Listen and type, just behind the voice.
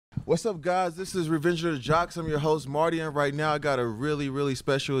What's up, guys? This is Revenge of the Jocks. I'm your host, Marty, and right now I got a really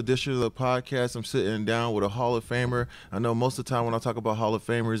special edition of the podcast. I'm sitting down with a Hall of Famer. I know most of the time when I talk about Hall of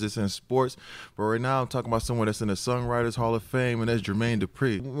Famers, it's in sports, but right now I'm talking about someone that's in the Songwriters Hall of Fame, and that's Jermaine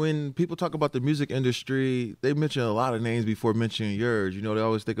Dupri. When people talk about the music industry, they mention a lot of names before mentioning yours. You know, they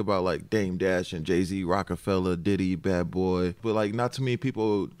always think about like Dame Dash and Jay-Z, Rockefeller, Diddy, Bad Boy, but like not too many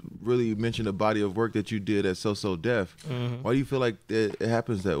people really mention the body of work that you did at So Def. Why do you feel like it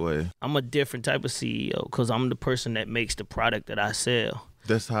happens that way? I'm a different type of CEO because I'm the person that makes the product that I sell.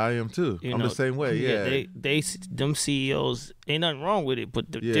 That's how I am too. I'm the same way. Yeah. Them CEOs, ain't nothing wrong with it,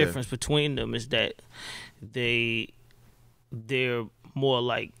 but the difference between them is that they're more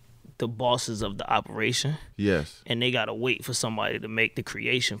like the bosses of the operation. Yes. And they gotta wait for somebody to make the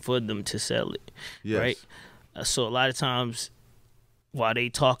creation for them to sell it. Yes. Right. So a lot of times while they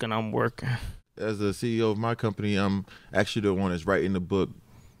talking, I'm working. As the CEO of my company, I'm actually the one that's writing the book,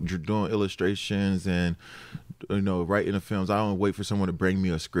 doing illustrations, and writing the films. I don't wait for someone to bring me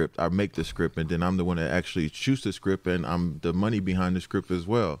a script. I make the script, and then I'm the one that actually shoots the script, and I'm the money behind the script as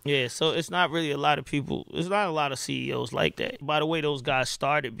well. Yeah, so it's not really a lot of people. There's not a lot of CEOs like that. By the way, those guys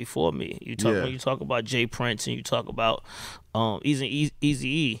started before me. When you talk about Jay Prince and you talk about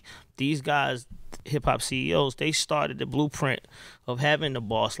Eazy-E, these guys, hip-hop CEOs, they started the blueprint of having the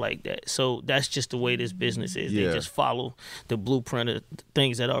boss like that. So that's just the way this business is. They just follow the blueprint of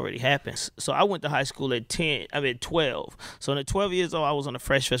things that already happens. So I went to high school at 12. So at 12 years old, I was on the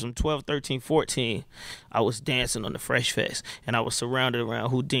Fresh Fest. From 12, 13, 14, I was dancing on the Fresh Fest. And I was surrounded around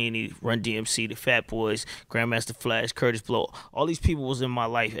Houdini, Run DMC, the Fat Boys, Grandmaster Flash, Curtis Blow. All these people was in my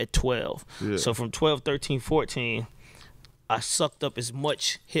life at 12. Yeah. So from 12, 13, 14, I sucked up as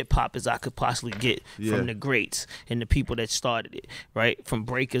much hip-hop as I could possibly get from the greats and the people that started it, right? From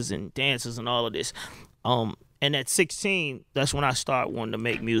breakers and dancers and all of this. And at 16, that's when I started wanting to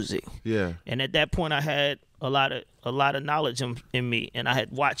make music. Yeah. And at that point, I had a lot of knowledge in me, and I had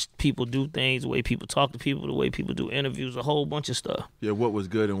watched people do things, the way people talk to people, the way people do interviews, a whole bunch of stuff. Yeah, what was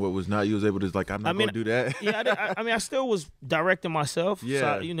good and what was not. You was able to I'm not gonna do that. Yeah, I still was directing myself. Yeah.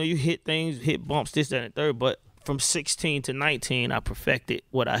 So, you hit things, hit bumps, this, that, and third, but from 16 to 19, I perfected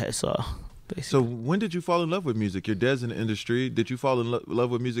what I had saw, basically. So when did you fall in love with music? Your dad's in the industry. Did you fall in love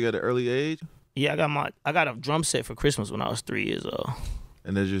with music at an early age? Yeah, I got a drum set for Christmas when I was 3 years old.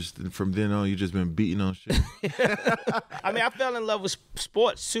 And that's just, from then on, you just been beating on shit? I fell in love with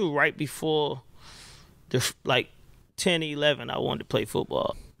sports, too, right before, 10, 11, I wanted to play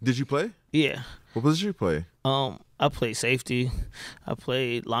football. Did you play? Yeah. What position you play? I played safety. I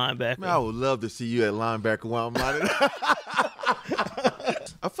played linebacker. Man, I would love to see you at linebacker while I'm out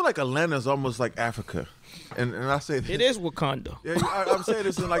I feel like Atlanta's almost like Africa. And I say this. It is Wakanda. Yeah, I'm saying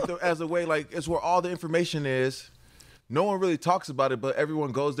this in as a way, it's where all the information is. No one really talks about it, but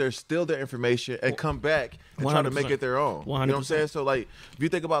everyone goes there, steal their information, and come back and 100%. Try to make it their own. 100%. You know what I'm saying? So, if you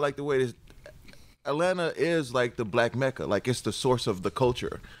think about, the way this, Atlanta is like the Black Mecca. It's the source of the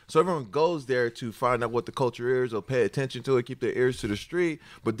culture. So everyone goes there to find out what the culture is or pay attention to it, keep their ears to the street,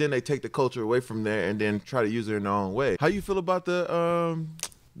 but then they take the culture away from there and then try to use it in their own way. How you feel about the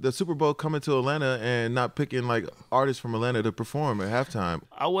Super Bowl coming to Atlanta and not picking artists from Atlanta to perform at halftime?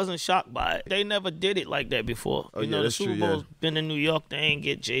 I wasn't shocked by it. They never did it like that before. The Super Bowl's been in New York. They ain't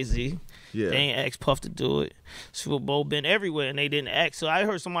get Jay-Z. Yeah. They ain't asked Puff to do it. Super Bowl been everywhere and they didn't ask. So I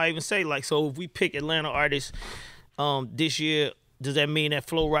heard somebody even say so if we pick Atlanta artists this year, does that mean that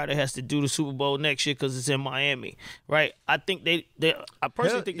Flo Rida has to do the Super Bowl next year because it's in Miami, right? I think I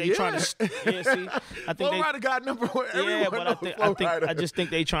personally think they're trying to. See, I think Flo Rida got number one. Yeah, but I just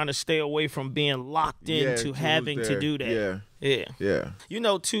think they're trying to stay away from being locked into having to do that. Yeah.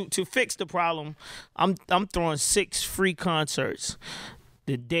 To fix the problem, I'm throwing 6 free concerts.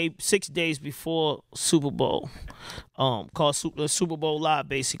 6 days before Super Bowl, called Super Bowl Live,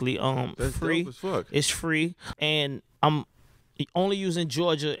 basically. That's free. Dope as fuck. It's free, and I'm only using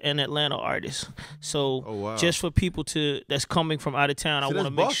Georgia and Atlanta artists. So just for people that's coming from out of town, I want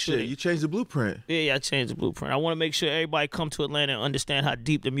to make sure you changed the blueprint. Yeah, I changed the blueprint. I want to make sure everybody come to Atlanta and understand how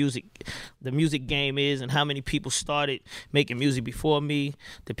deep the music game is and how many people started making music before me,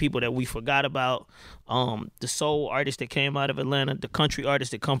 the people that we forgot about, the soul artists that came out of Atlanta, the country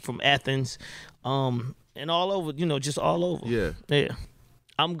artists that come from Athens, and all over, just all over. Yeah.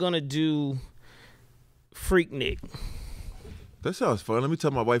 I'm going to do FreakNik. That sounds fun. Let me tell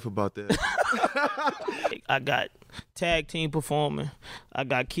my wife about that. I got tag team performing. I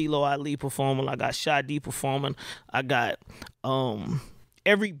got Kilo Ali performing. I got Shadi performing. I got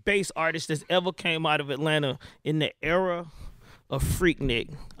every bass artist that's ever came out of Atlanta in the era of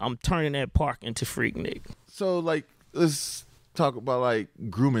FreakNik. I'm turning that park into FreakNik. So, let's talk about like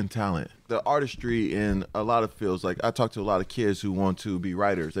grooming talent, the artistry in a lot of fields. Like I talk to a lot of kids who want to be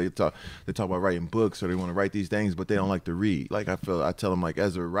writers. They talk about writing books or they want to write these things, but they don't like to read. Like I tell them like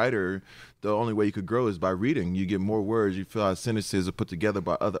as a writer, the only way you could grow is by reading. You get more words. You feel how sentences are put together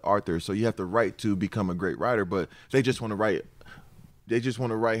by other authors. So you have to write to become a great writer. But they just want to write. They just want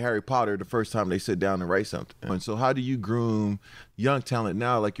to write Harry Potter the first time they sit down and write something. And so how do you groom young talent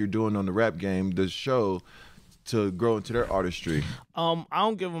now, like you're doing on the Rap Game, the show, to grow into their artistry? I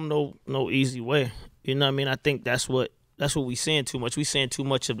don't give them no easy way. You know what I mean? I think that's what we seeing too much. We seeing too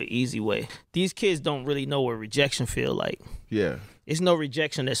much of the easy way. These kids don't really know what rejection feel like. Yeah. It's no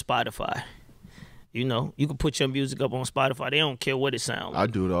rejection at Spotify. You know, you can put your music up on Spotify. They don't care what it sounds like.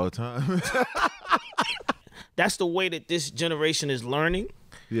 I do it all the time. That's the way that this generation is learning.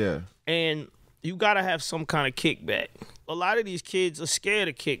 Yeah. And you got to have some kind of kickback. A lot of these kids are scared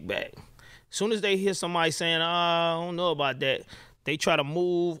of kickback. As soon as they hear somebody saying, I don't know about that, they try to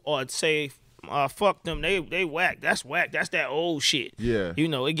move or say, fuck them, they whack. That's whack. That's that old shit. Yeah. You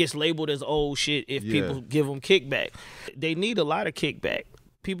know, it gets labeled as old shit if people give them kickback. They need a lot of kickback.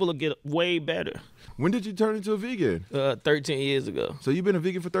 People will get way better. When did you turn into a vegan? 13 years ago. So you've been a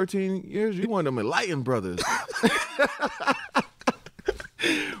vegan for 13 years? You one of them enlightened brothers.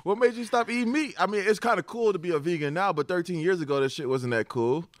 What made you stop eating meat? I mean, it's kind of cool to be a vegan now, but 13 years ago, that shit wasn't that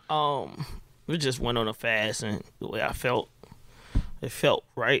cool. We just went on a fast, and the way I felt, it felt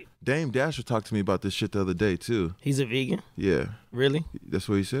right. Dame Dasher talked to me about this shit the other day, too. He's a vegan? Yeah. Really? That's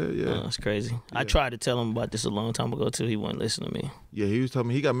what he said, yeah. Oh, that's crazy. Yeah. I tried to tell him about this a long time ago, too. He wouldn't listen to me. Yeah, he was telling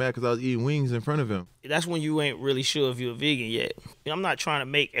me he got mad because I was eating wings in front of him. That's when you ain't really sure if you're a vegan yet. I'm not trying to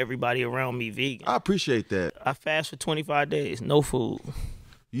make everybody around me vegan. I appreciate that. I fast for 25 days, no food.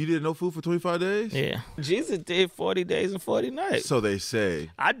 You did no food for 25 days? Yeah. Jesus did 40 days and 40 nights. So they say.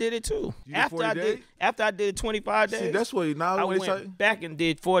 I did it too. You did 40 days? After I did 25 days. See, that's what now I went back and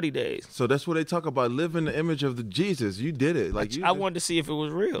did 40 days. So that's what they talk about, living the image of the Jesus. You did it. Like I wanted to see if it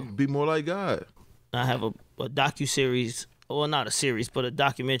was real. Be more like God. I have a docuseries, or not a series, but a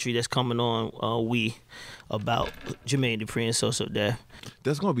documentary that's coming on about Jermaine Dupri and So Death.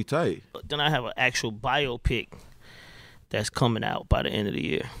 That's gonna be tight. Then I have an actual biopic that's coming out by the end of the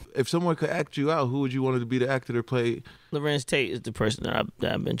year. If someone could act you out, who would you want to be the actor to play? Lorenz Tate is the person that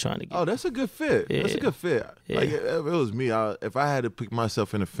I've been trying to get. Oh, that's a good fit. Yeah. That's a good fit. Yeah. Like, if it was me, if I had to pick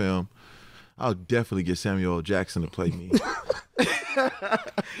myself in a film, I would definitely get Samuel L. Jackson to play me.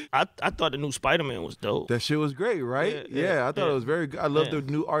 I thought the new Spider-Man was dope. That shit was great, right? Yeah, I thought it was very good. I love the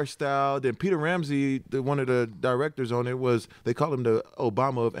new art style. Then Peter Ramsey, one of the directors on it, they call him the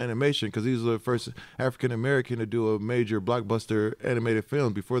Obama of animation because he was the first African American to do a major blockbuster animated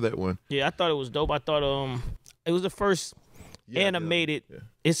film before that one. Yeah, I thought it was dope. I thought it was the first animated. Yeah.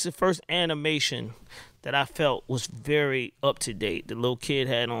 It's the first animation that I felt was very up to date. The little kid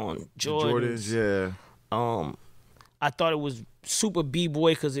had on Jordans. Yeah. I thought it was super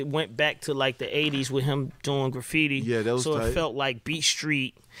B-boy because it went back to like the 80s with him doing graffiti. Yeah, that was so tight. It felt like Beat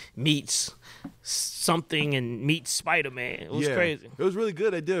Street meets something and meets Spider-Man. It was crazy. It was really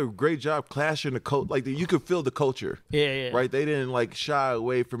good. They did a great job clashing the culture. Like you could feel the culture. Yeah. Right? They didn't like shy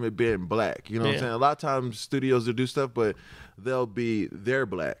away from it being black. You know what I'm saying? A lot of times studios will do stuff, but they'll be their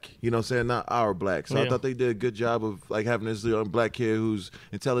black. You know what I'm saying? Not our black. So I thought they did a good job of like having this young black kid who's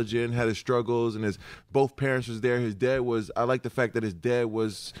intelligent, had his struggles, and his both parents was there. His dad was, I like the fact that his dad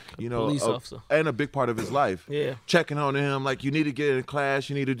was, police officer. And a big part of his life. Yeah. Checking on him, like you need to get in class,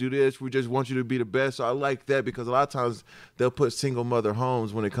 you need to do this. We just want you to be the best. So I like that because a lot of times they'll put single mother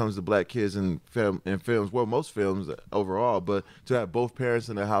homes when it comes to black kids in films. Well, most films overall, but to have both parents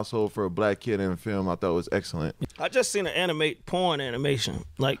in the household for a black kid in a film, I thought was excellent. I just seen an porn animation,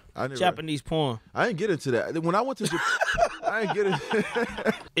 like Japanese porn. I didn't get into that. When I went to Japan, I didn't get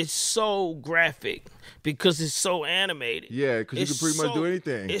it. It's so graphic because it's so animated. Yeah, because you can pretty much do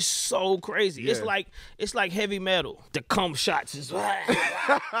anything. It's so crazy. Yeah. It's like heavy metal. The cum shots is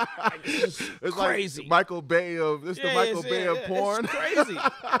it's crazy. Like Michael Bay of Michael Bay of porn. It's crazy.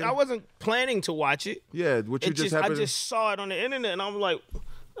 I wasn't planning to watch it. Yeah, I just saw it on the internet and I'm like,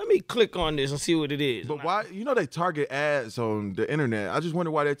 let me click on this and see what it is. But why? You know they target ads on the internet. I just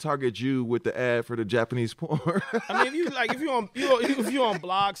wonder why they target you with the ad for the Japanese porn. I mean, if you're on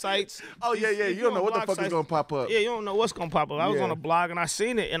blog sites. Oh yeah. You don't know what the fuck is gonna pop up. Yeah, you don't know what's gonna pop up. I was on a blog and I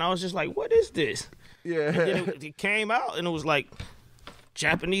seen it and I was just like, what is this? Yeah. And then it came out and it was like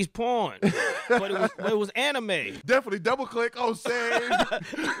Japanese porn, but it was anime. Definitely double click. Oh, save.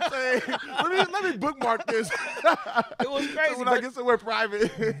 Let me bookmark this. It was crazy. So when I get somewhere private.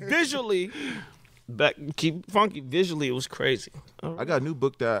 Visually, keep funky. Visually, it was crazy. I got a new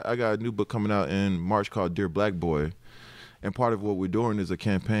book coming out in March called Dear Black Boy, And part of what we're doing is a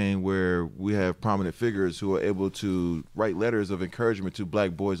campaign where we have prominent figures who are able to write letters of encouragement to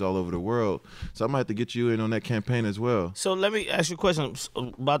black boys all over the world. So I might have to get you in on that campaign as well. So let me ask you a question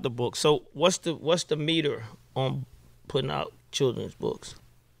about the book. So what's the meter on putting out children's books?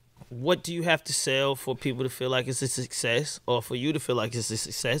 What do you have to sell for people to feel like it's a success, or for you to feel like it's a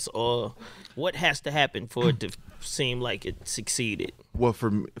success, or what has to happen for it to seem like it succeeded? Well,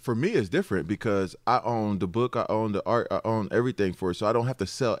 for me, it's different because I own the book, I own the art, I own everything for it, so I don't have to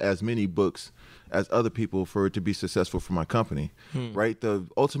sell as many books as other people for it to be successful for my company, right? The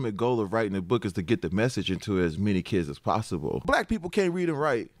ultimate goal of writing a book is to get the message into as many kids as possible. Black people can't read and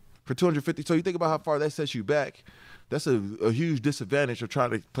write for 250, so you think about how far that sets you back. That's a huge disadvantage of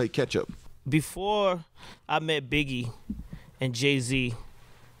trying to play catch up. Before I met Biggie and Jay-Z,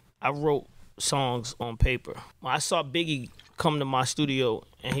 I wrote songs on paper. When I saw Biggie come to my studio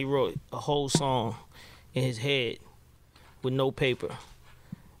and he wrote a whole song in his head with no paper.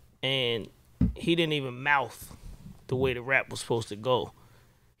 And he didn't even mouth the way the rap was supposed to go.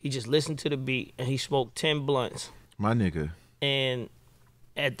 He just listened to the beat and he smoked 10 blunts. My nigga. And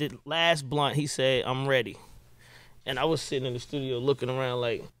at the last blunt, he said, "I'm ready." And I was sitting in the studio looking around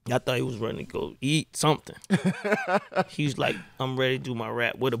like, I thought he was ready to go eat something. He was like, "I'm ready to do my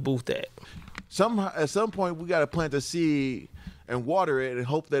rap. Where the booth at?" At some point, we got to plant a seed and water it and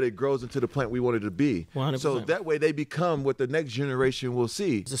hope that it grows into the plant we want it to be. 100%. So that way they become what the next generation will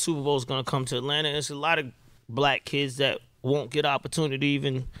see. The Super Bowl is going to come to Atlanta. There's a lot of black kids that won't get opportunity to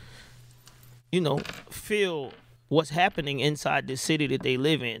even, feel what's happening inside the city that they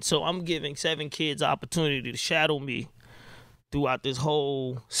live in. So I'm giving 7 kids opportunity to shadow me throughout this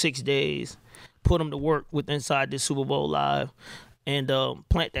whole 6 days, put them to work with inside this Super Bowl Live, and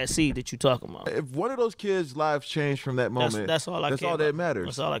plant that seed that you're talking about. If one of those kids' lives change from that moment, that's all that's all that matters.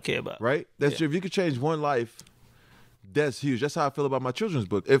 That's all I care about. Right? If you could change one life, that's huge. That's how I feel about my children's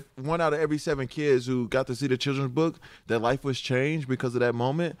book. If 1 out of every 7 kids who got to see the children's book, their life was changed because of that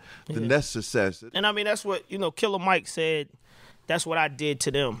moment, then that's success. And I mean, that's what, Killer Mike said, that's what I did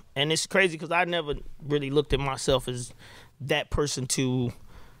to them. And it's crazy because I never really looked at myself as that person to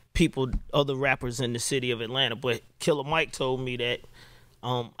people, other rappers in the city of Atlanta. But Killer Mike told me that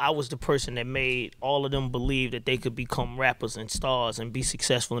I was the person that made all of them believe that they could become rappers and stars and be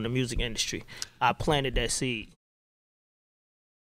successful in the music industry. I planted that seed.